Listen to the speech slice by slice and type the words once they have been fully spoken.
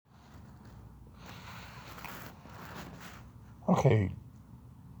Okay,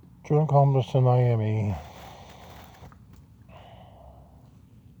 drunk homeless in Miami.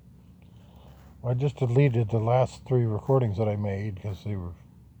 I just deleted the last 3 recordings that I made because they were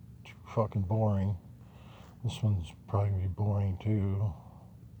too fucking boring. This one's probably gonna be boring too.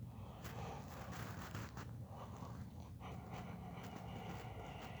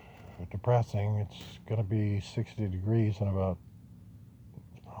 Depressing. It's gonna be 60 degrees in about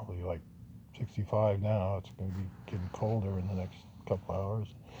probably like 65 now. It's gonna be getting colder in the next couple hours.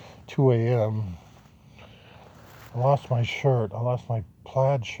 2 a.m. I lost my shirt. I lost my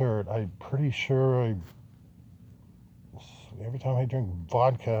plaid shirt. I'm pretty sure every time I drink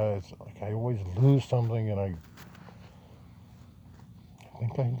vodka, it's like I always lose something, and I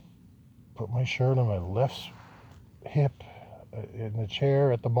think I put my shirt on my left hip in the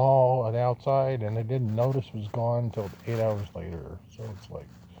chair at the mall and outside, and I didn't notice it was gone until 8 hours later. So it's like,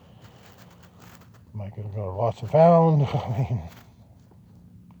 am I going to go to lost and found? I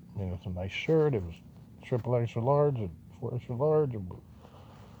mean, it's a nice shirt. It was triple extra large and 4 extra large. My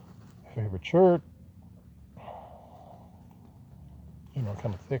favorite shirt. You know,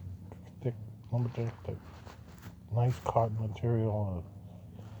 kind of thick, lumberjack, nice cotton material.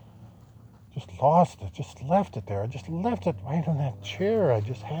 Just lost it, just left it there. I just left it right on that chair. I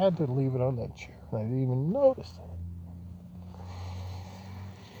just had to leave it on that chair. I didn't even notice it.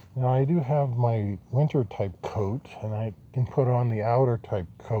 Now, I do have my winter type coat, and I can put on the outer type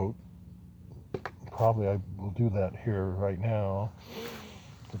coat. Probably I will do that here right now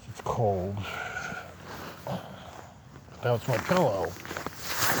because it's cold. Now it's my pillow.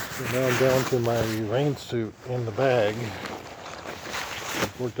 So now I'm down to my rain suit in the bag.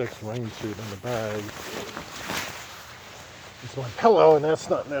 Vortex rain suit in the bag. It's my pillow, and that's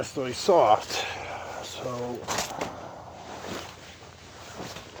not necessarily soft. So,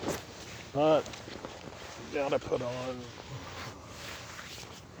 but gotta put on.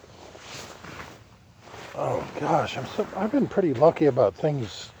 Oh gosh, I've been pretty lucky about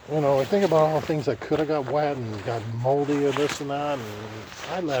things. You know, I think about all the things that could have got wet and got moldy or this and that.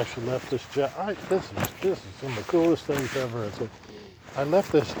 And I actually left this this is some of the coolest things ever. I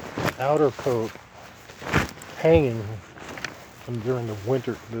left this outer coat hanging during the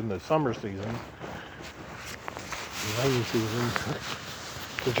winter, in the summer season, the rainy season.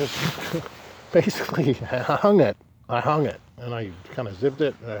 It just basically I hung it, and I kind of zipped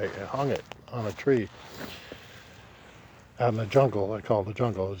it, and I hung it on a tree out in the jungle. I call it the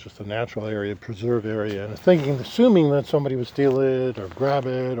jungle. It's just a natural area, preserve area, and assuming that somebody would steal it or grab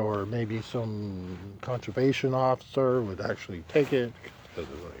it, or maybe some conservation officer would actually take it. Because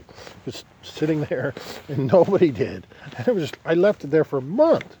it was like just sitting there, and nobody did. And it was I left it there for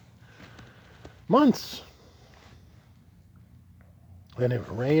months. And it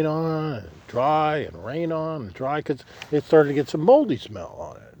would rain on and dry and rain on and dry because it started to get some moldy smell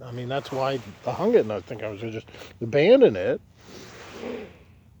on it. I mean, that's why I hung it, and I think I was going to just abandon it.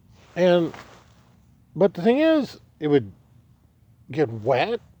 But the thing is, it would get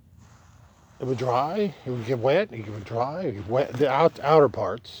wet, it would dry, it would get wet, it would dry, it would wet. The outer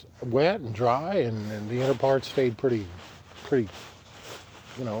parts wet and dry, and the inner parts stayed pretty, clean.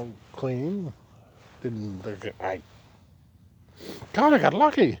 God, I got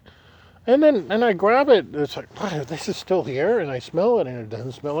lucky. And I grab it, and it's like, wow, this is still here, and I smell it, and it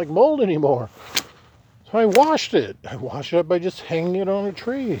doesn't smell like mold anymore. So I washed it. I washed it up by just hanging it on a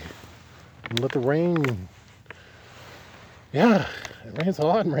tree and let the rain. Yeah, it rains a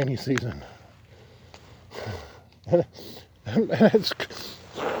lot in rainy season. And it's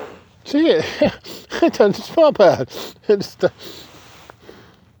see it. It doesn't smell bad. It's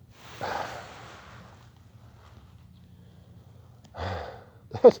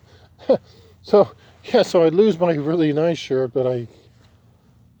so I lose my really nice shirt, but I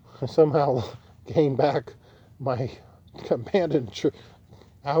somehow gain back my abandoned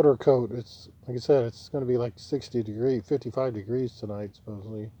outer coat. It's like I said, it's going to be like 60 degrees, 55 degrees tonight,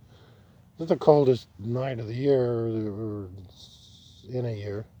 supposedly. It's the coldest night of the year, or in a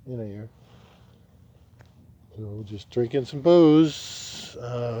year. So just drinking some booze.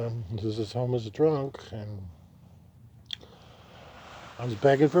 This is home as a drunk, and I was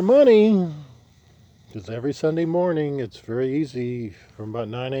begging for money. Because every Sunday morning, it's very easy. From about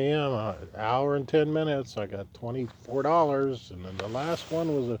 9 a.m., an hour and 10 minutes, I got $24. And then the last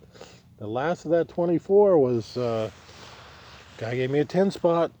the last of that 24 was, guy gave me a 10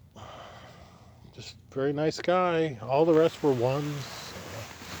 spot. Just very nice guy. All the rest were ones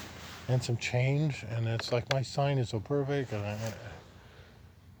and some change. And it's like my sign is so perfect. And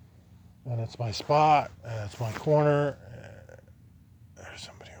it's my spot. And it's my corner. There's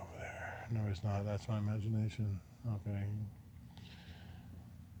somebody over there. No, it's not. That's my imagination. Okay.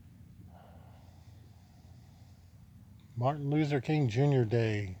 Martin Luther King Jr.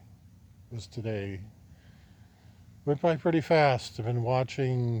 Day was today. Went by pretty fast. I've been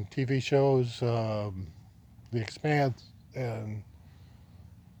watching TV shows, The Expanse and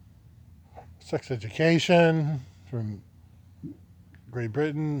Sex Education from Great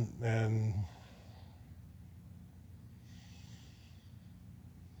Britain, and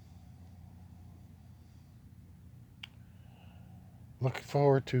looking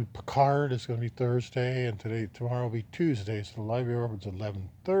forward to Picard. It's going to be Thursday, and tomorrow will be Tuesday. So the library opens at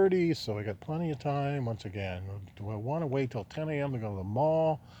 11:30. So I got plenty of time. Once again, do I want to wait till 10 a.m. to go to the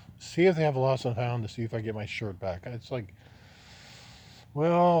mall, see if they have a lost and found, to see if I get my shirt back? It's like,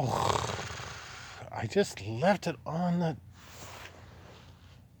 well, I just left it on the.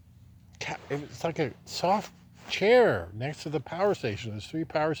 It's like a soft chair next to the power station. There's 3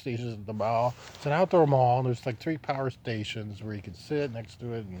 power stations at the mall. It's an outdoor mall, and there's like 3 power stations where you can sit next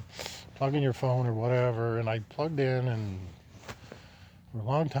to it and plug in your phone or whatever. And I plugged in and for a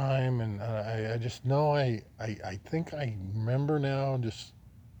long time, and I just know I think I remember now just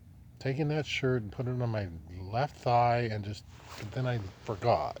taking that shirt and putting it on my left thigh, and but then I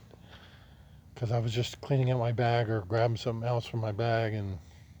forgot because I was just cleaning out my bag or grabbing something else from my bag. And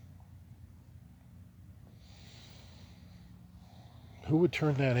who would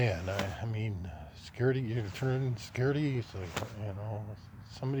turn that in? I mean, security, you turn security, so,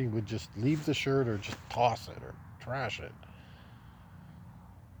 somebody would just leave the shirt or just toss it or trash it.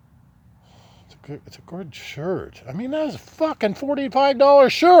 It's a good shirt. I mean, that was a fucking $45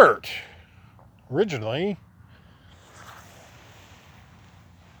 shirt originally.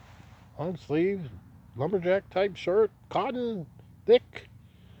 Long sleeves, lumberjack type shirt, cotton, thick,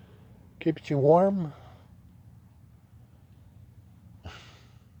 keeps you warm.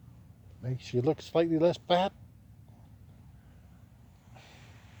 Makes you look slightly less fat.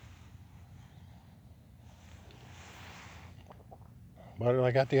 But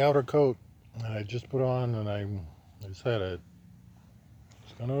I got the outer coat and I just put on, and I said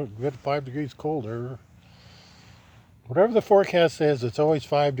it's going to get 5 degrees colder. Whatever the forecast says, it's always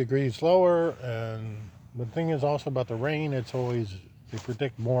 5 degrees lower. And the thing is also about the rain, it's always, they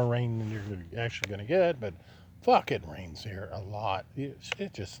predict more rain than you're actually going to get, but fuck, it rains here a lot. You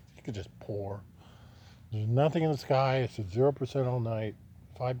could just pour. There's nothing in the sky. It's at 0% all night,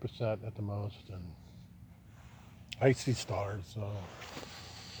 5% at the most, and I see stars. So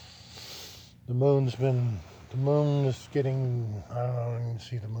the moon is getting, I don't know, you can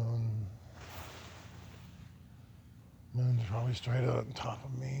see the moon. Moon's probably straight out on top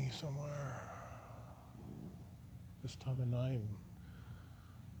of me somewhere this time of night.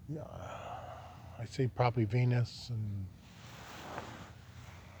 Yeah, I see probably Venus, and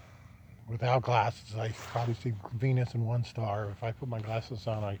without glasses, I probably see Venus and one star. If I put my glasses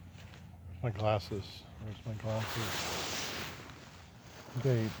on, where's my glasses? Where's my glasses?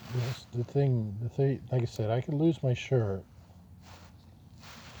 Okay, the thing, like I said, I can lose my shirt.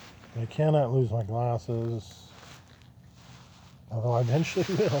 I cannot lose my glasses. Although I eventually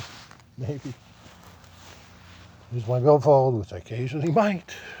will, maybe. Lose my billfold, which I occasionally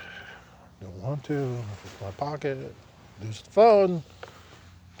might. Don't want to. Lose my pocket. Lose the phone.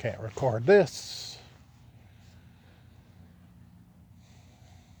 Can't record this.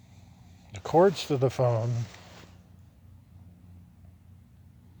 The cords to the phone.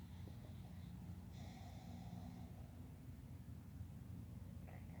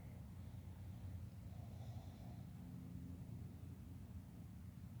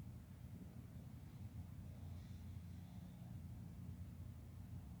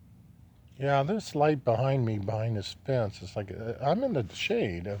 Yeah, this light behind me, behind this fence, it's like I'm in the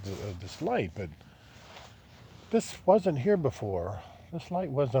shade of this light, but this wasn't here before. This light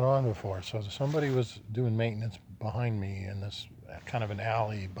wasn't on before, so somebody was doing maintenance behind me in this kind of an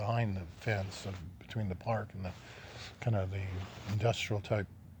alley behind the fence between the park and the kind of the industrial type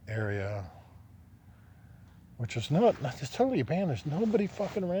area, which is it's totally abandoned. There's nobody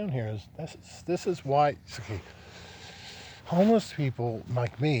fucking around here. This is why. Okay, homeless people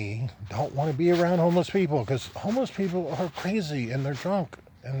like me don't want to be around homeless people, because homeless people are crazy and they're drunk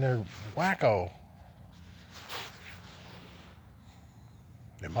and they're wacko.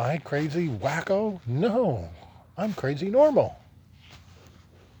 Am I crazy wacko? No, I'm crazy normal.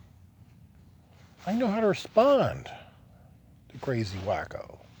 I know how to respond to crazy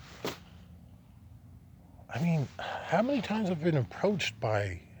wacko. I mean, how many times have I been approached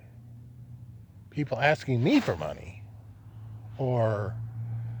by people asking me for money? Or,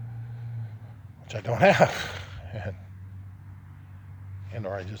 which I don't have,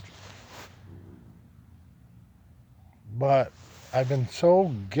 or I just, but I've been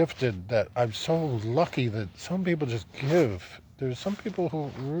so gifted that I'm so lucky that some people just give. There's some people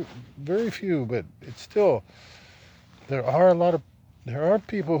who, very few, but it's still, there are a lot of, there are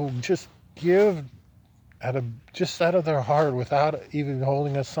people who just give just out of their heart without even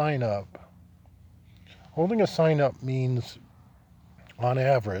holding a sign up. Holding a sign up means, on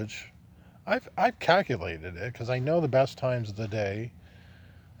average, I've calculated it because I know the best times of the day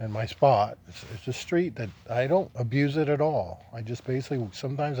and my spot. It's a street that I don't abuse it at all. I just basically,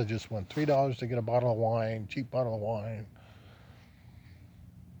 sometimes I just want $3 to get a bottle of wine, cheap bottle of wine,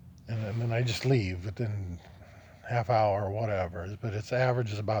 and then I just leave within half hour or whatever. But its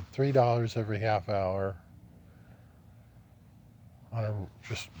average is about $3 every half hour on a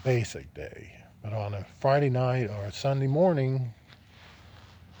just basic day. But on a Friday night or a Sunday morning,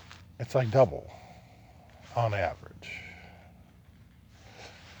 it's like double on average.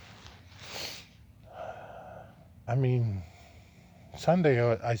 I mean, Sunday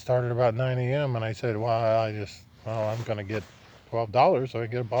I started about 9 a.m. and I said, well, I'm going to get $12 so I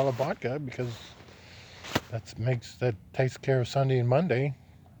get a bottle of vodka because that takes care of Sunday and Monday.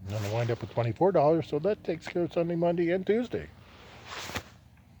 And then I wind up with $24, so that takes care of Sunday, Monday, and Tuesday.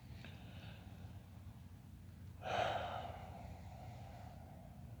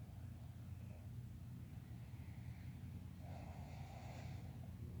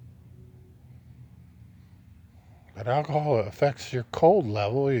 But alcohol affects your cold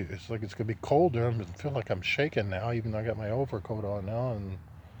level. It's like it's going to be colder. I feel like I'm shaking now, even though I got my overcoat on now and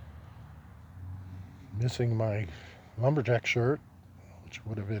missing my lumberjack shirt, which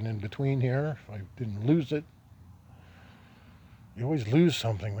would have been in between here if I didn't lose it. You always lose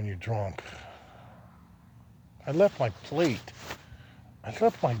something when you're drunk. I left my plate. I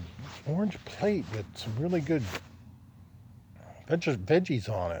left my orange plate with some really good veggies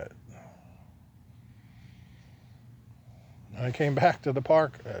on it. And I came back to the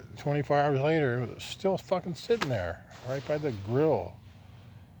park 24 hours later. It was still fucking sitting there, right by the grill.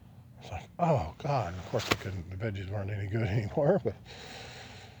 It's like, oh God. Of course, the veggies weren't any good anymore, but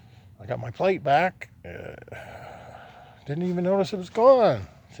I got my plate back. Didn't even notice it was gone.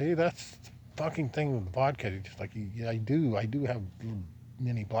 See, that's the fucking thing with vodka. It's just like, I do have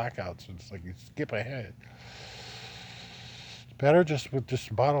mini blackouts. It's like you skip ahead. It's better just with just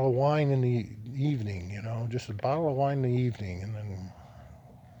a bottle of wine in the evening, just a bottle of wine in the evening, and then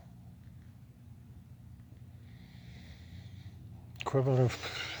equivalent of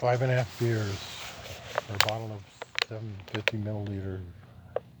 5.5 beers for a bottle of 750 milliliter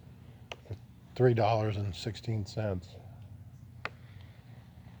for $3.16.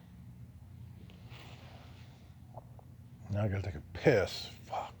 Now I gotta take a piss.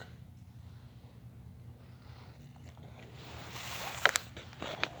 Fuck.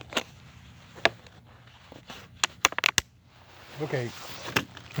 Okay.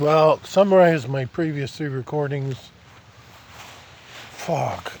 Well, summarize my previous 3 recordings.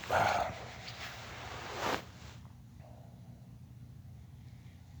 Fuck.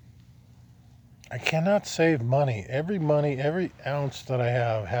 I cannot save money. Every ounce that I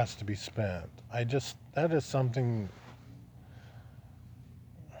have has to be spent. That is something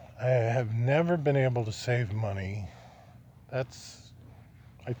I have never been able to save money. I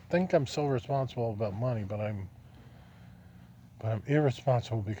think I'm so responsible about money, but I'm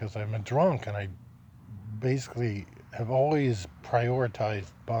irresponsible because I'm a drunk and I basically have always prioritized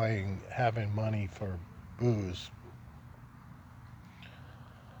having money for booze.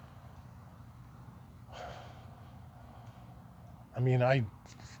 I mean, I'd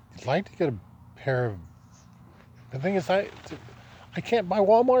like to get a pair of. The thing is, I can't buy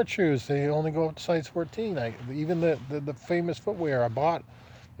Walmart shoes. They only go up to size 14. Even the famous footwear I bought,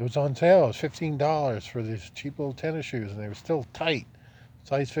 it was on sale. It was $15 for these cheap little tennis shoes, and they were still tight.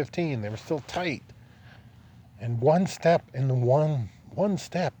 Size 15. They were still tight. And one step into one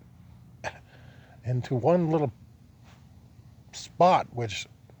little spot, which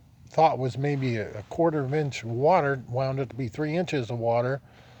thought was maybe a quarter of inch of water, wound up to be 3 inches of water,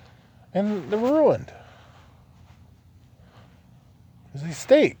 and they're ruined. Because they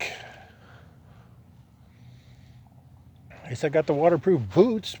stink. At least I got the waterproof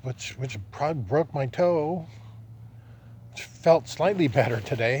boots, which probably broke my toe, which felt slightly better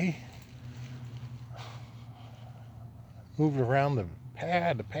today. Moved around the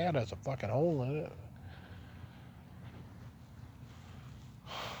pad. The pad has a fucking hole in it.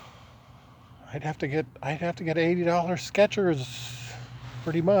 I'd have to get $80 Skechers,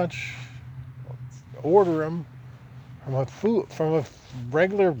 pretty much. Order them from a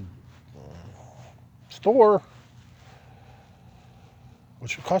regular store.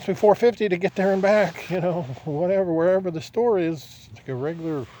 which would cost me $4.50 to get there and back. Whatever, wherever the store is, like a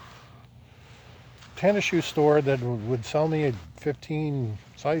regular tennis shoe store that would sell me a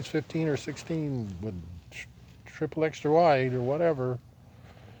size 15 or 16 with triple extra wide or whatever.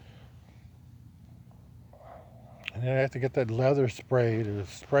 And then I have to get that leather spray to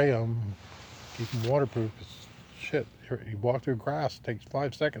spray them, keep them waterproof. Shit, you walk through grass, it takes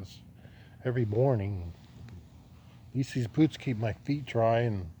 5 seconds every morning. At least these boots keep my feet dry.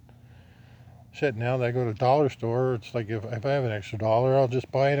 And shit, now that I go to the dollar store, it's like if I have an extra dollar, I'll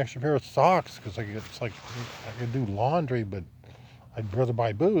just buy an extra pair of socks because it's like I can do laundry, but I'd rather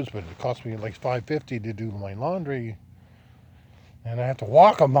buy boots, but it costs me like $5.50 to do my laundry. And I have to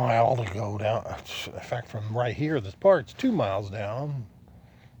walk a mile to go down. In fact, from right here, this park's 2 miles down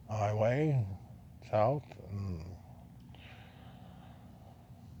highway south. And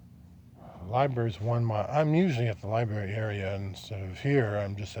the library's 1 mile. I'm usually at the library area instead of here.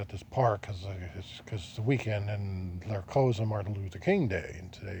 I'm just at this park because it's the weekend and they're closing Martin Luther King Day.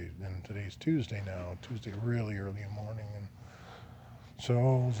 And today's Tuesday now. Tuesday really early in the morning. And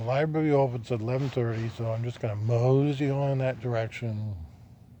so the library opens at 11:30. So I'm just gonna mosey on that direction.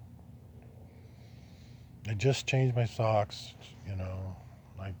 I just changed my socks.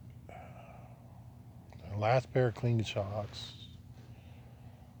 Like the last pair of clean socks.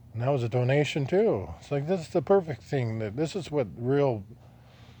 And that was a donation too. It's like this is the perfect thing. This is what real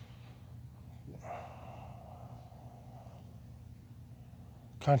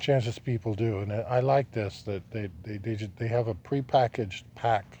conscientious people do, and I like this. That they have a prepackaged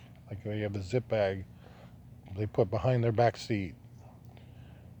pack, like they have a zip bag they put behind their back seat.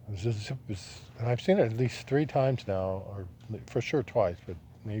 And I've seen it at least 3 times now, or for sure twice, but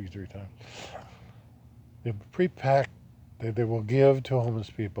maybe 3 times. They pre-pack they will give to homeless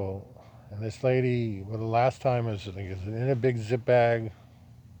people. And this lady, well, the last time was in a big zip bag,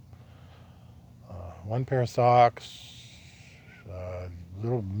 1 pair of socks,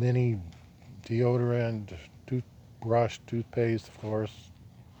 little mini deodorant, toothbrush, toothpaste, of course.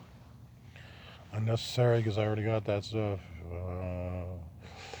 Unnecessary because I already got that stuff.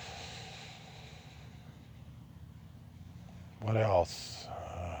 What else?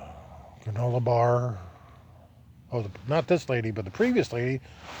 Granola bar. Oh, not this lady, but the previous lady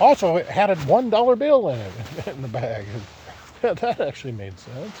also had a $1 bill in it in the bag. That actually made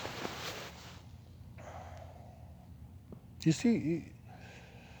sense. You see,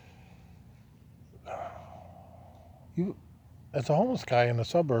 you as a homeless guy in the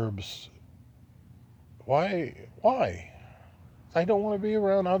suburbs, why? I don't want to be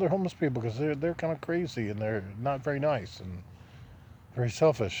around other homeless people because they're kind of crazy and they're not very nice and very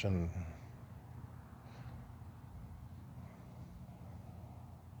selfish and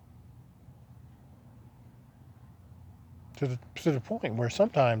to the point where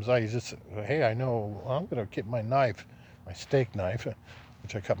sometimes I just, hey, I know I'm going to get my knife, my steak knife,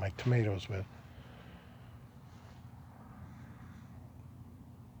 which I cut my tomatoes with.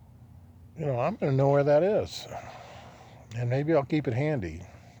 I'm going to know where that is. And maybe I'll keep it handy.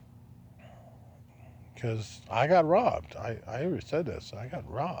 Because I got robbed. I already said this. I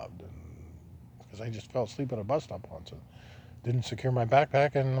got robbed. Because I just fell asleep at a bus stop once. And didn't secure my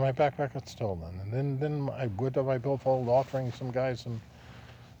backpack, and my backpack got stolen. And then I whipped up my billfold offering some guys some.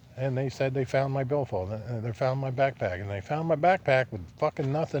 And they said they found my billfold. And they found my backpack. And they found my backpack with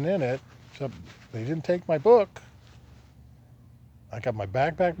fucking nothing in it. Except they didn't take my book. I got my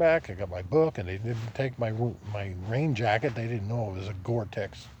backpack back. I got my book. And they didn't take my rain jacket. They didn't know it was a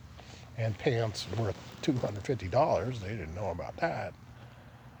Gore-Tex and pants worth $250. They didn't know about that.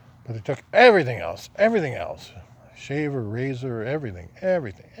 But they took everything else. Shaver, razor, everything.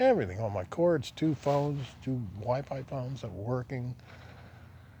 All my cords, 2 phones, 2 Wi-Fi phones that were working.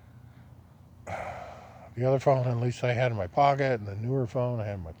 The other phone, at least I had in my pocket, and the newer phone I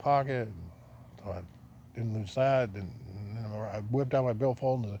had in my pocket. So I didn't lose that. I whipped out my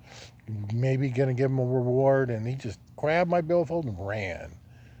billfold and maybe going to give him a reward, and he just grabbed my billfold and ran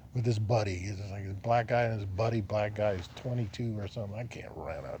with his buddy. He's like a black guy and his buddy, black guy, is 22 or something. I can't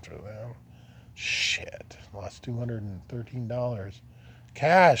run after them. Shit. Lost $213.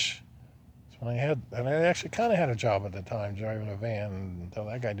 Cash. That's when I had, and I actually kind of had a job at the time driving a van until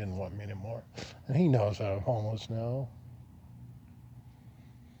that guy didn't want me anymore. And he knows that I'm homeless now.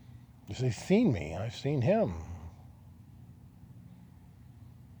 He's seen me. I've seen him.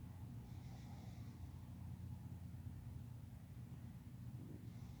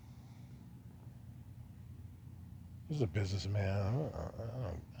 He's a businessman.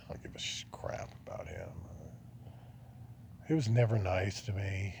 I don't give a crap about him. He was never nice to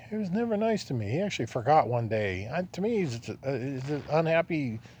me. He was never nice to me. He actually forgot one day. To me, he's an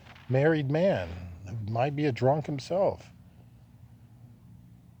unhappy married man. He might be a drunk himself.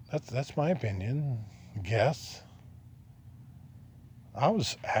 That's my opinion. Guess. I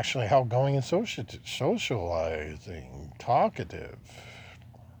was actually outgoing and socializing, talkative.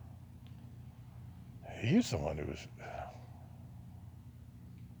 He's the one who was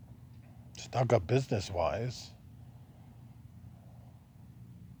stuck up business wise.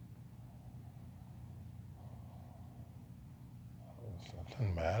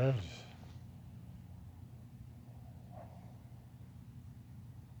 Doesn't matter.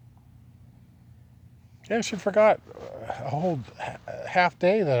 He actually forgot a whole half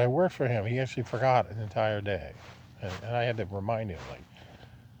day that I worked for him. He actually forgot an entire day, and I had to remind him, like,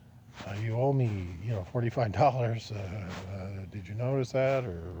 you owe me, $45. Did you notice that?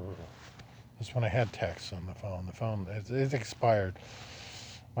 Or that's when I had texts on the phone. The phone it expired.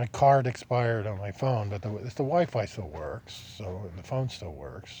 My card expired on my phone, but the Wi-Fi still works, so the phone still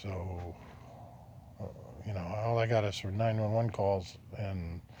works. So all I got is for 911 calls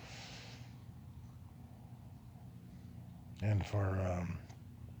and for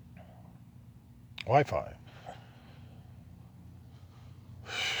Wi-Fi.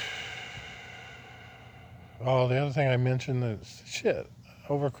 Oh, the other thing I mentioned is shit.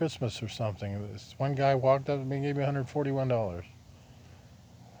 Over Christmas or something, this one guy walked up to me and gave me $141.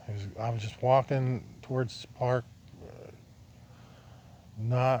 I was just walking towards the park,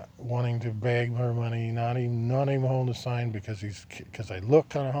 not wanting to beg for money, not even holding a sign because I look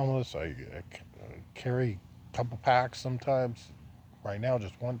kind of homeless. I carry a couple packs sometimes. Right now,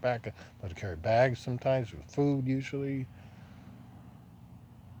 just one pack, but I carry bags sometimes with food usually,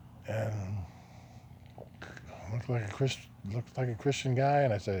 and looked like a Christian guy.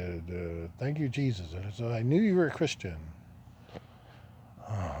 And I said, "Thank you, Jesus." And so I knew you were a Christian.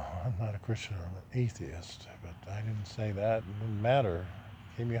 Oh, I'm not a Christian. I'm an atheist. But I didn't say that. It didn't matter.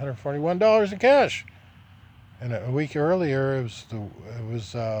 He gave me $141 in cash. And a week earlier,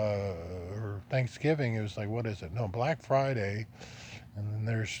 or Thanksgiving. It was like, what is it? No, Black Friday, and then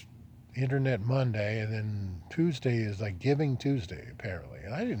there's Internet Monday, and then Tuesday is like Giving Tuesday apparently.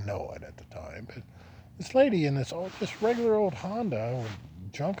 And I didn't know it at the time, but this lady in this regular old Honda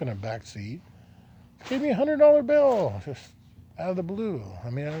with junk in the back seat gave me $100 bill just out of the blue. I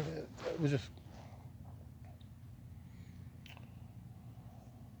mean, it was just.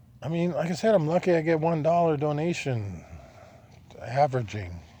 I mean, like I said, I'm lucky I get $1 donation,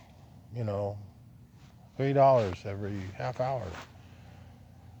 averaging, you know, $3 every half hour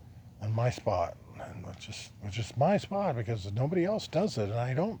on my spot. And it's just my spot because nobody else does it, and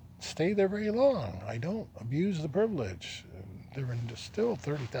I don't stay there very long. I don't abuse the privilege. There are still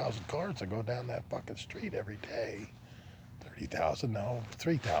 30,000 cars that go down that fucking street every day. 30,000, no,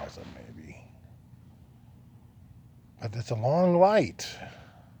 3,000 maybe. But it's a long light,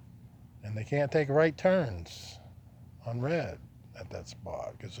 and they can't take right turns on red at that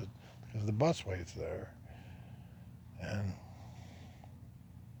spot because the busway's there,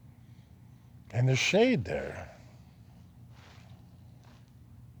 and there's shade there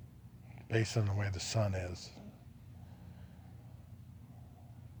based on the way the sun is.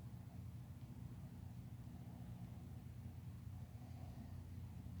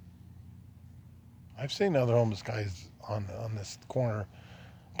 I've seen other homeless guys on this corner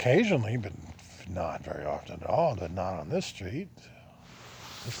occasionally, but not very often at all. But not on this street.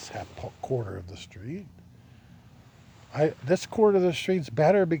 This half quarter of the street. This quarter of the street's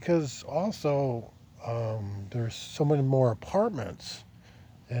better because also there's so many more apartments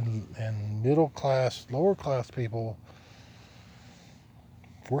and middle class, lower class people,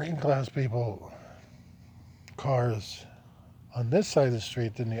 working class people, cars on this side of the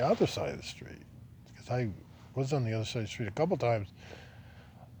street than the other side of the street. Because I was on the other side of the street a couple times.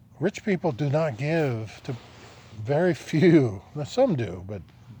 Rich people do not give to very few. Now some do, but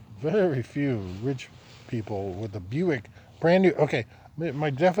very few rich people with a Buick, brand new. Okay, my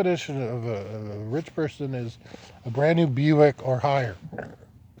definition of a rich person is a brand new Buick or higher.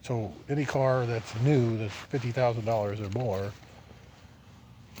 So any car that's new, that's $50,000 or more.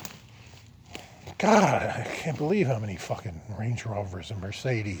 God, I can't believe how many fucking Range Rovers and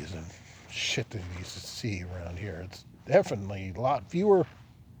Mercedes and shit that you used to see around here. It's definitely a lot fewer.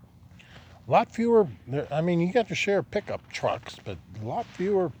 I mean, you got your share of pickup trucks, but a lot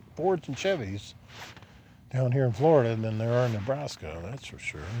fewer Fords and Chevys down here in Florida than there are in Nebraska, that's for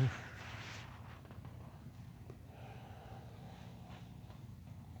sure.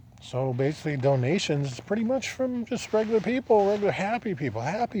 So basically donations pretty much from just regular people, regular happy people.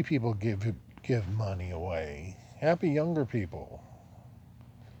 Happy people give money away. happy younger people.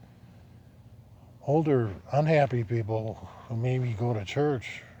 Older, unhappy people who maybe go to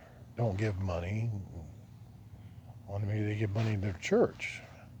church don't give money. Or maybe they give money to their church.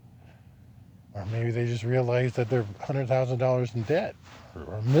 Or maybe they just realize that they're $100,000 in debt.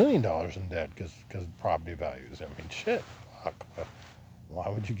 Or $1,000,000 in debt because of property values. I mean, shit. Fuck. Why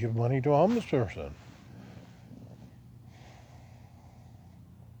would you give money to a homeless person?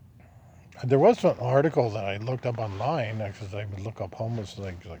 There was an article that I looked up online because I would look up homeless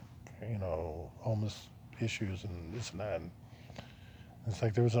things like homeless issues and this and that. And it's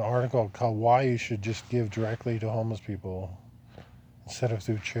like there was an article called "Why You Should Just Give Directly to Homeless People Instead of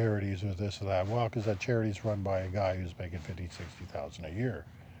Through Charities or this or that." Well, because that charity's run by a guy who's making $50,000-$60,000 a year.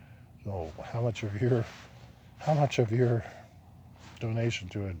 So how much of your donation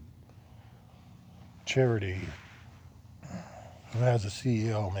to a charity who has a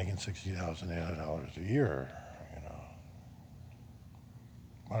CEO making $60,000 a year,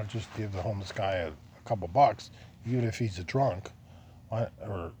 why don't just give the homeless guy a couple bucks, even if he's a drunk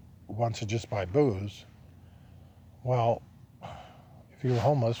or wants to just buy booze? Well, if you're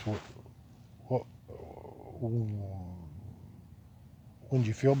homeless, wouldn't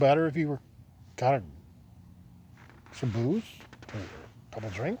you feel better if you got some booze or a couple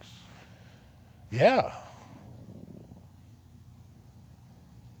drinks? Yeah.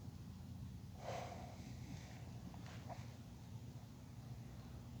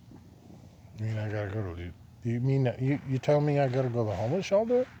 You mean I gotta go to? Do you mean that you tell me I gotta go to the homeless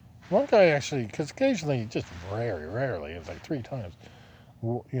shelter? One guy actually, because occasionally, just rarely, it's like 3 times.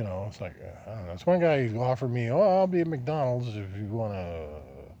 It's like I don't know. It's one guy who offered me, "Oh, I'll be at McDonald's if you want to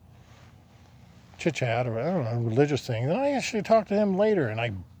chit chat or I don't know, religious thing." And I actually talked to him later, and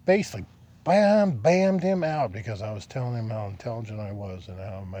I basically bammed him out because I was telling him how intelligent I was and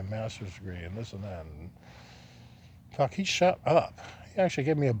how my master's degree and this and that. And fuck, he shut up. He actually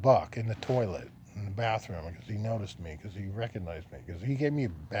gave me a buck in the toilet in the bathroom because he noticed me, because he recognized me, because he gave me a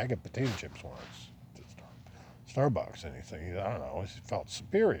bag of potato chips once at Starbucks, and I don't know, he felt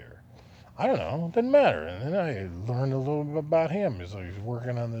superior. I don't know, it didn't matter. And then I learned a little bit about him. He's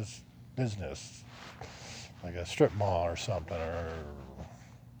working on this business, like a strip mall or something, or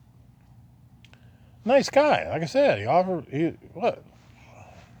nice guy. Like I said, what?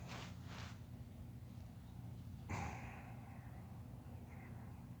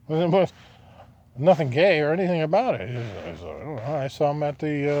 Nothing gay or anything about it. I saw him at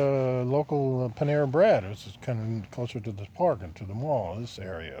the local Panera Bread. It was just kind of closer to the park and to the mall, this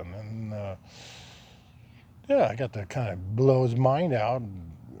area. And then, yeah, I got to kind of blow his mind out.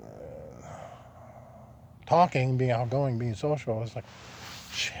 Talking, being outgoing, being social. It's like,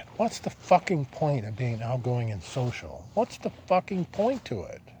 shit, what's the fucking point of being outgoing and social? What's the fucking point to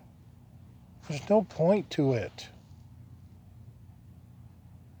it? There's no point to it.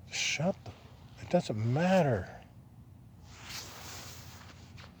 It doesn't matter.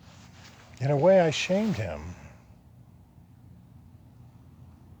 In a way, I shamed him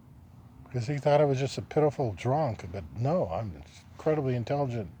because he thought I was just a pitiful drunk. But no, I'm an incredibly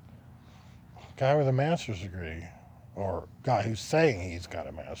intelligent guy with a master's degree, or guy who's saying he's got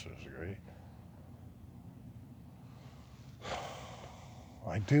a master's degree.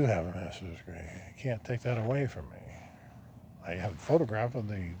 I do have a master's degree. You can't take that away from me. I have a photograph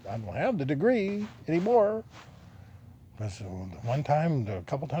of I don't have the degree anymore. Because one time I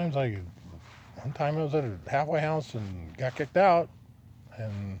was at a halfway house and got kicked out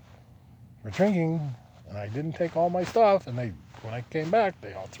and for drinking, and I didn't take all my stuff, and when I came back,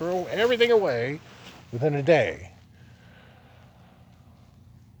 they all threw everything away within a day.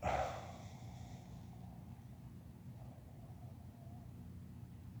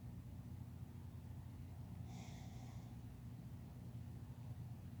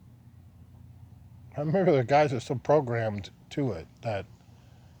 I remember the guys are so programmed to it that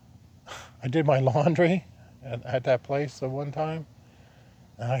I did my laundry at that place the one time,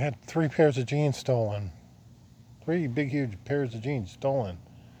 and I had 3 pairs of jeans stolen. 3 big, huge pairs of jeans stolen.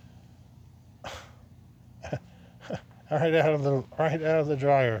 right out of the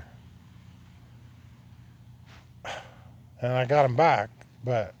dryer. And I got them back,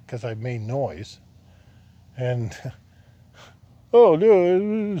 but because I made noise. And oh no, it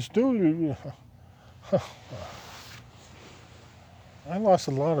was stolen. I lost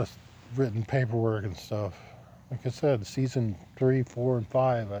a lot of written paperwork and stuff. Like I said, season 3, 4, and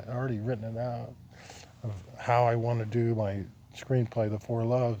 5, I already written it out of how I want to do my screenplay, The Four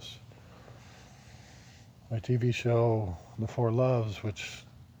Loves. My TV show, The Four Loves, which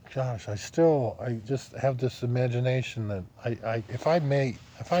gosh, I just have this imagination that if I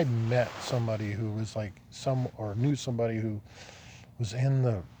met somebody who was like or knew somebody who was in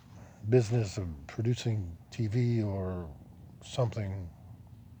the business of producing TV or something,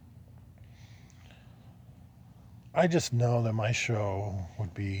 I just know that my show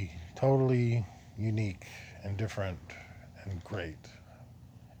would be totally unique and different and great.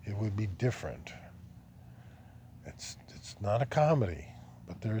 It would be different. It's not a comedy,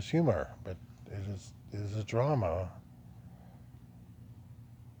 but there's humor. But it is a drama.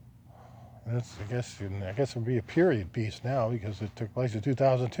 And I guess it would be a period piece now because it took place in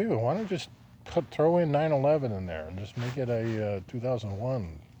 2002. Why don't you just throw in 9/11 in there and just make it a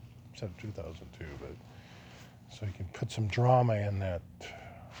 2001 instead of 2002? But so you can put some drama in that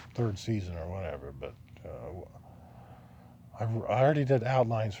third season or whatever. But I already did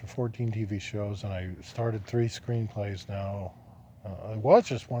outlines for 14 TV shows, and I started 3 screenplays now. It was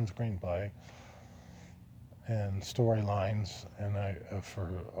just one screenplay and storylines, and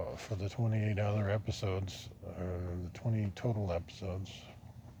for the 28 other episodes, the 20 total episodes,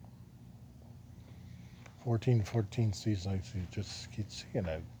 14 seasons. You just keep seeing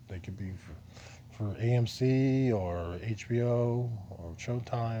it. They could be for AMC or HBO or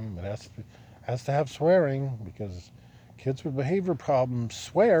Showtime. It has to have swearing because kids with behavior problems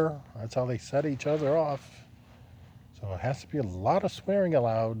swear. That's how they set each other off. So it has to be a lot of swearing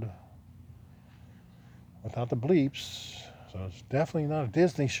allowed without the bleeps. So it's definitely not a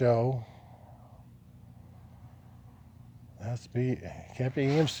Disney show. It can't be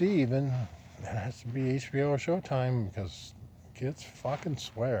AMC even. It has to be HBO or Showtime because kids fucking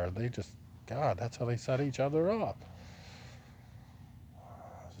swear. God, that's how they set each other up.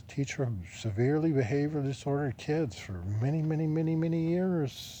 As a teacher of severely behavior disordered kids for many, many, many, many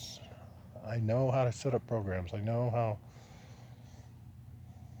years, I know how to set up programs. I know how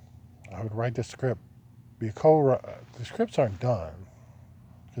I would write the script. The scripts aren't done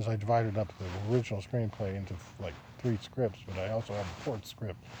because I divided up the original screenplay into like 3 scripts, but I also have a 4th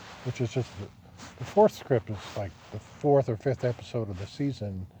script, which is just the 4th script is like the 4th or 5th episode of the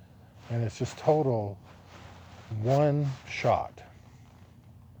season, and it's just total one shot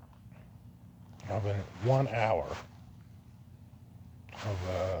of 1 hour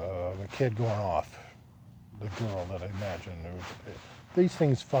of a kid going off, the girl that I imagine. These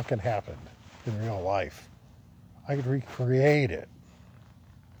things fucking happened in real life. I could recreate it.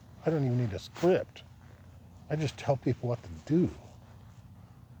 I don't even need a script. I just tell people what to do.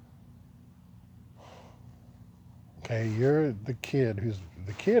 Okay, you're the kid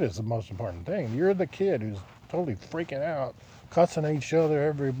the kid is the most important thing. You're the kid who's totally freaking out, cussing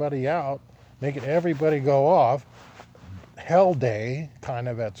everybody out, making everybody go off, hell day kind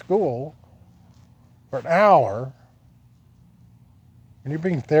of at school for an hour, and you're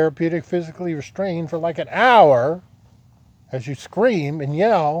being therapeutic physically restrained for like an hour as you scream and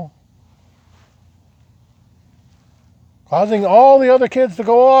yell, causing all the other kids to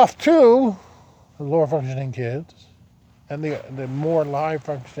go off too, the lower functioning kids, and the more live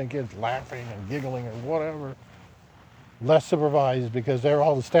functioning kids laughing and giggling or whatever, less supervised because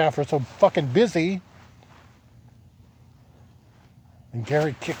all the staff are so fucking busy. And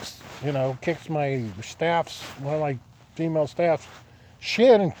Gary kicks my one of my female staff's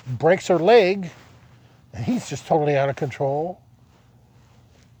shit and breaks her leg. And he's just totally out of control.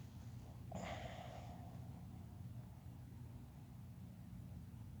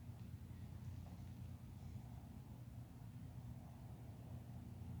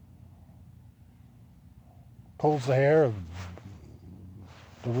 Pulls the hair of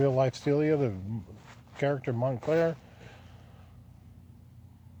the real life Celia, the character Montclair.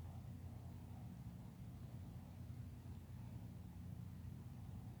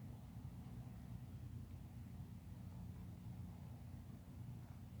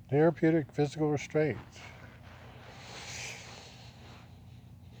 Therapeutic physical restraint.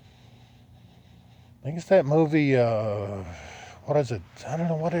 I think it's that movie, what is it? I don't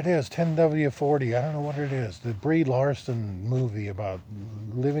know what it is. 10W40. I don't know what it is. The Brie Larson movie about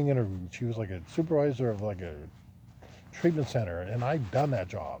she was like a supervisor of like a treatment center, and I've done that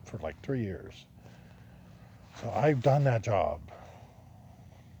job for like 3 years. So I've done that job.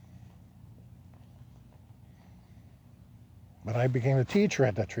 But I became a teacher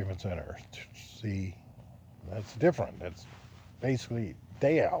at that treatment center. See, that's different. That's basically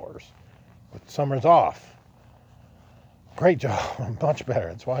day hours with summers off. Great job, much better.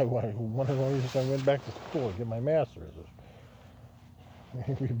 That's why one of the reasons I went back to school to get my master's.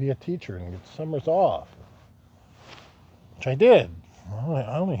 To be a teacher and get summers off, which I did.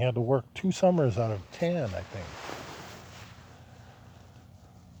 I only had to work 2 summers out of 10, I think.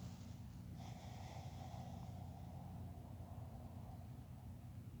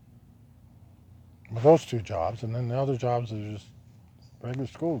 those two jobs, and then the other jobs are just regular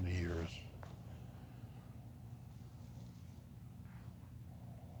school years.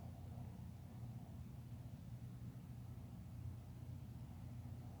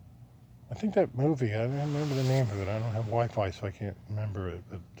 I think that movie, I don't remember the name of it. I don't have Wi-Fi, so I can't remember it.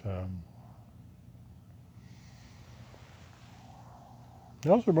 But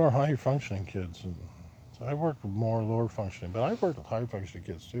those are more high-functioning kids. And so I worked with more lower-functioning, but I worked with high-functioning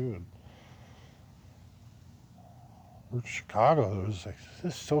kids too. And in Chicago, there was like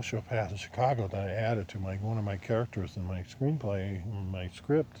this sociopath in Chicago that I added to one of my characters in my screenplay, in my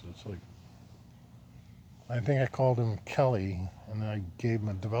script. It's like, I think I called him Kelly, and I gave him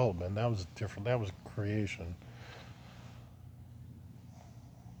a development. That was different. That was creation.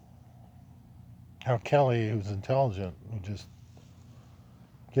 How Kelly, who's intelligent, would just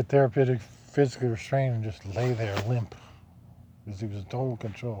get therapeutic, physically restrained, and just lay there limp, because he was in total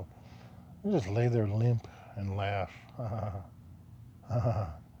control. He'd just lay there limp and laugh,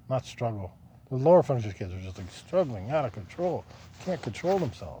 not struggle. The lower function kids are just like struggling, out of control, can't control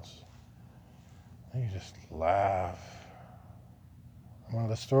themselves. And you just laugh. One of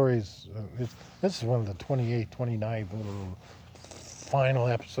the stories, this is one of the 28, 29 little final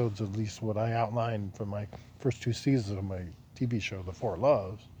episodes, at least what I outlined for my first 2 seasons of my TV show, The Four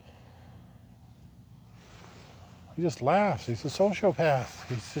Loves. He just laughs. He's a sociopath.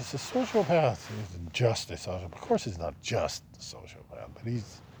 He's just a sociopath. He's just a sociopath. Of course he's not just a sociopath, but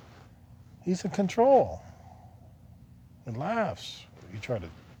he's in control. He laughs. You try to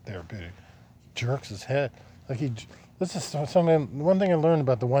therapeutic. Jerks his head. This is something. One thing I learned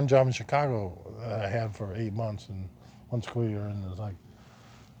about the one job in Chicago that I had for 8 months and one school year, and it was like,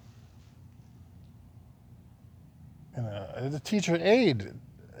 and the teacher aide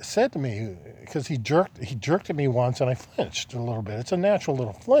said to me, because he jerked at me once, and I flinched a little bit. It's a natural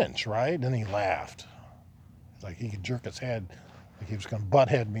little flinch, right? And he laughed. It's like he could jerk his head, like he was going to butt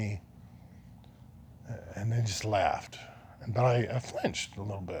head me, and then just laughed. But I flinched a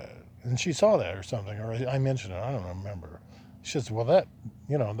little bit. And she saw that or something, or I mentioned it. I don't remember. She says, "Well, that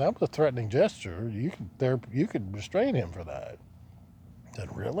was a threatening gesture. You could restrain him for that." I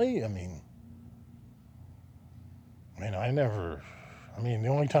said, "Really? I mean, the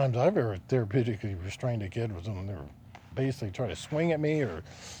only times I've ever therapeutically restrained a kid was when they were basically trying to swing at me, or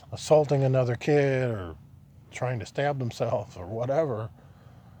assaulting another kid, or trying to stab themselves, or whatever."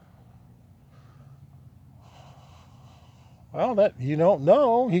 Well, that you don't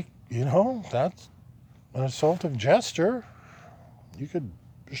know. That's an assaultive gesture. You could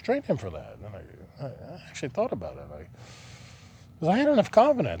restrain him for that. And I actually thought about it. Because I had enough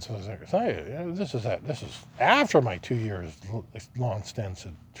confidence. I was like, this is after my 2 years long stints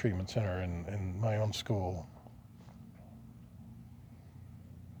at treatment center in my own school.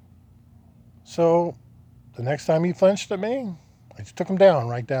 So the next time he flinched at me, I just took him down,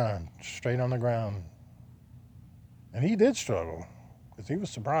 right down, straight on the ground. And he did struggle, because he was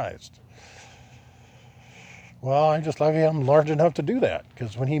surprised. Well, I'm just lucky I'm large enough to do that,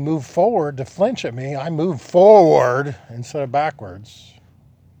 because when he moved forward to flinch at me, I moved forward instead of backwards.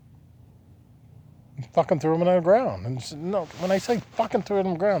 And fucking threw him on the ground. And no, when I say fucking threw him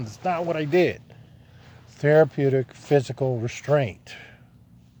on the ground, that's not what I did. Therapeutic physical restraint.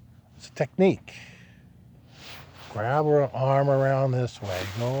 It's a technique. Grab her arm around this way,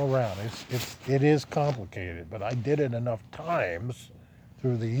 go around. It is complicated, but I did it enough times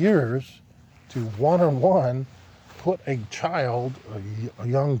through the years to one-on-one put a child, a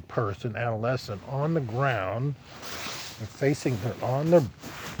young person, adolescent, on the ground, and facing her on their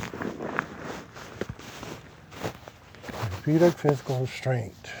therapeutic physical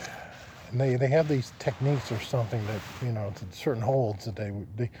restraint. And they have these techniques or something that, certain holds that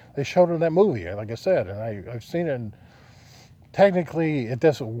they showed in that movie, like I said, and I've seen it, and technically it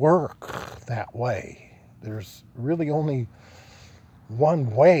doesn't work that way. There's really only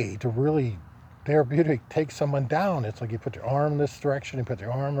one way to really therapeutic take someone down. It's like you put your arm this direction, you put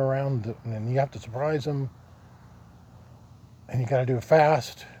your arm around, and then you have to surprise them, and you got to do it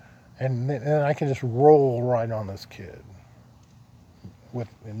fast, and then I can just roll right on this kid with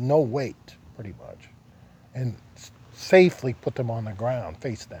no weight, pretty much, and safely put them on the ground,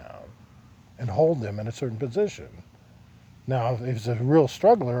 face down, and hold them in a certain position. Now, if it's a real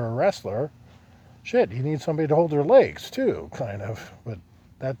struggler or wrestler, shit, you need somebody to hold their legs too, kind of. But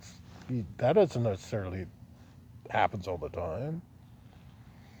that doesn't necessarily happens all the time.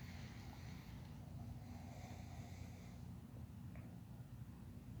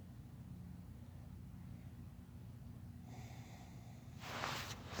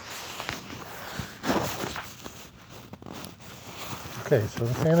 Okay, so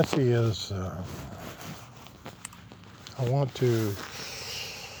the fantasy is I want to.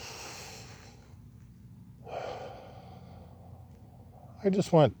 I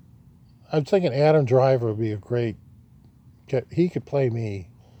just want. I'm thinking Adam Driver would be a great. He could play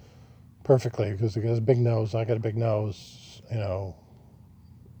me perfectly because he has a big nose. I got a big nose. Out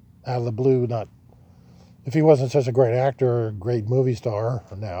of the blue. Not if he wasn't such a great actor, or great movie star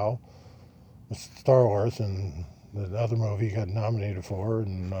now, Star Wars and the other movie he got nominated for,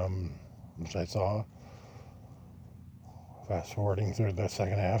 and which I saw. Fast forwarding through the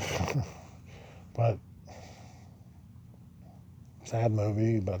second half, but sad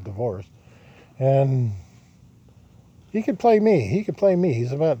movie about divorce, and he could play me. He could play me.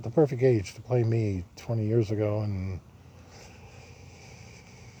 He's about the perfect age to play me 20 years ago, and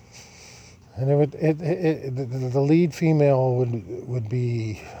the lead female would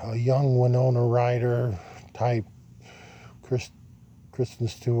be a young Winona Ryder type, Kristen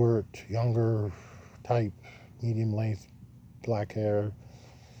Stewart, younger type, medium length, black hair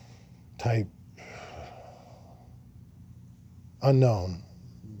type, unknown,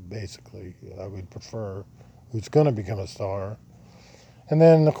 basically. I would prefer who's going to become a star. And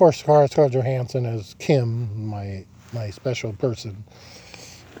then, of course, Scarlett Johansson as Kim, my special person.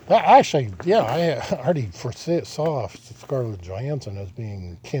 Actually, yeah, I already saw Scarlett Johansson as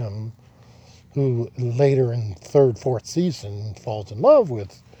being Kim, who later in third, fourth season falls in love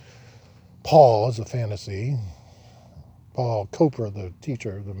with Paul as a fantasy. Paul Cooper, the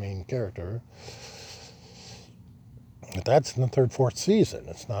teacher, the main character. But that's in the third, fourth season.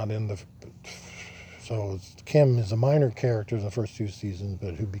 It's not in the. So Kim is a minor character in the first two seasons,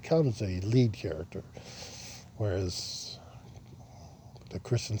 but who becomes a lead character. Whereas the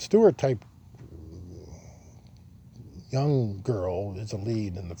Kristen Stewart type young girl is a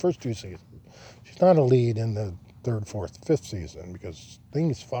lead in the first two seasons. She's not a lead in the third, fourth, fifth season because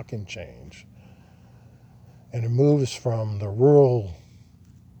things fucking change. And it moves from the rural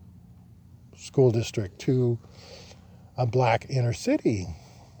school district to a black inner city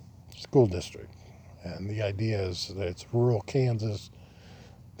school district. And the idea is that it's rural Kansas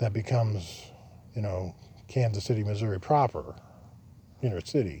that becomes, Kansas City, Missouri proper, inner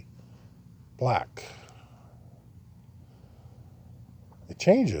city, black. It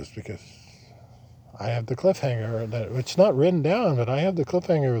changes because I have the cliffhanger that it's not written down, but I have the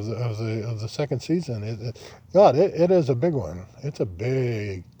cliffhanger of the second season. It is a big one. It's a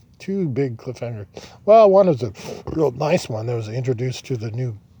big, two big cliffhangers. Well, one is a real nice one that was introduced to the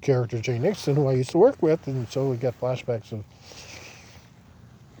new character Jay Nixon, who I used to work with, and so we get flashbacks of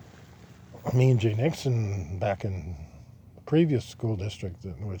me and Jay Nixon back in the previous school district,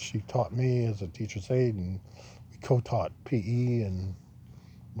 in which she taught me as a teacher's aide, and we co-taught PE, and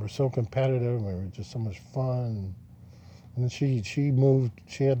we were so competitive, and we were just so much fun. And then she moved.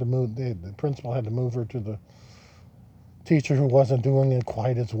 She had to move. The principal had to move her to the teacher who wasn't doing it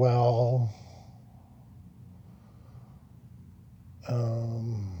quite as well.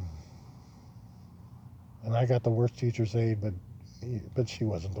 And I got the worst teacher's aide, but she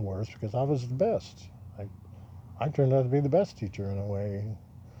wasn't the worst because I was the best. I turned out to be the best teacher in a way.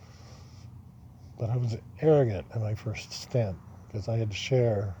 But I was arrogant in my first stint because I had to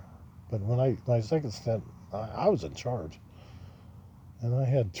share. But my second stint, I was in charge. And I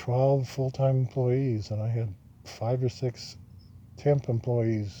had 12 full-time employees, and I had 5 or 6 temp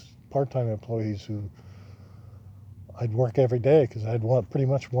employees, part-time employees who I'd work every day because I had pretty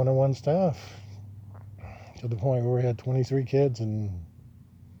much one-on-one staff to the point where we had 23 kids and,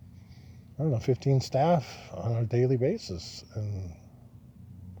 15 staff on a daily basis. And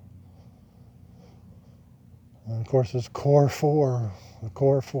of course, the core four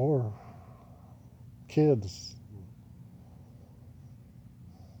kids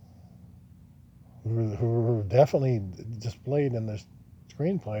who were definitely displayed in this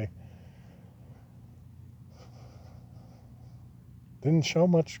screenplay didn't show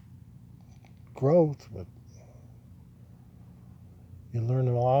much growth, but you learn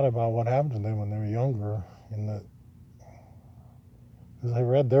a lot about what happened to them when they were younger. Because I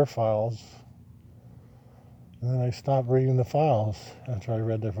read their files, and then I stopped reading the files after I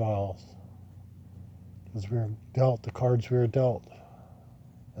read their files. Because we were dealt the cards we were dealt,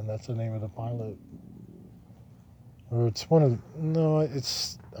 and that's the name of the pilot. Or it's one of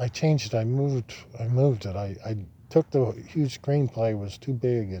I changed it. I moved it. I took the huge screenplay, was too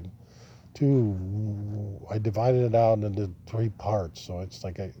big, and I divided it out into 3 parts, so it's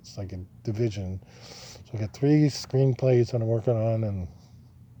like a division. So I got 3 screenplays that I'm working on, and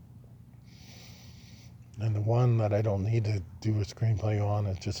the one that I don't need to do a screenplay on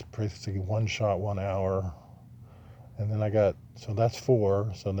is just basically one shot, 1 hour, And then I got, so that's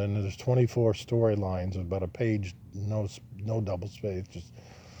 4. So then there's 24 storylines, about a page, no double space, just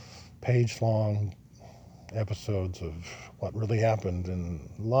page long episodes of what really happened, and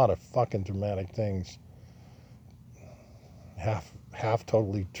a lot of fucking dramatic things. Half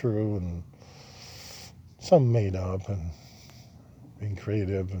totally true, and some made up, and being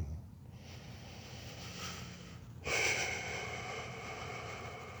creative, and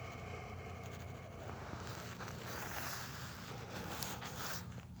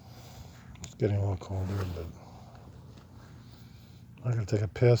it's getting a little colder, but I'm gonna take a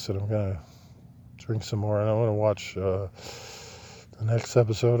piss and I'm gonna drink some more, and I want to watch the next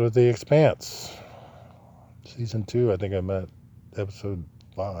episode of The Expanse, season 2. I think I'm at episode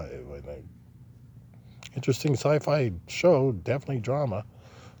 5. I think. Interesting sci-fi show, definitely drama.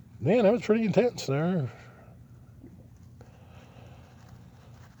 Man, that was pretty intense there.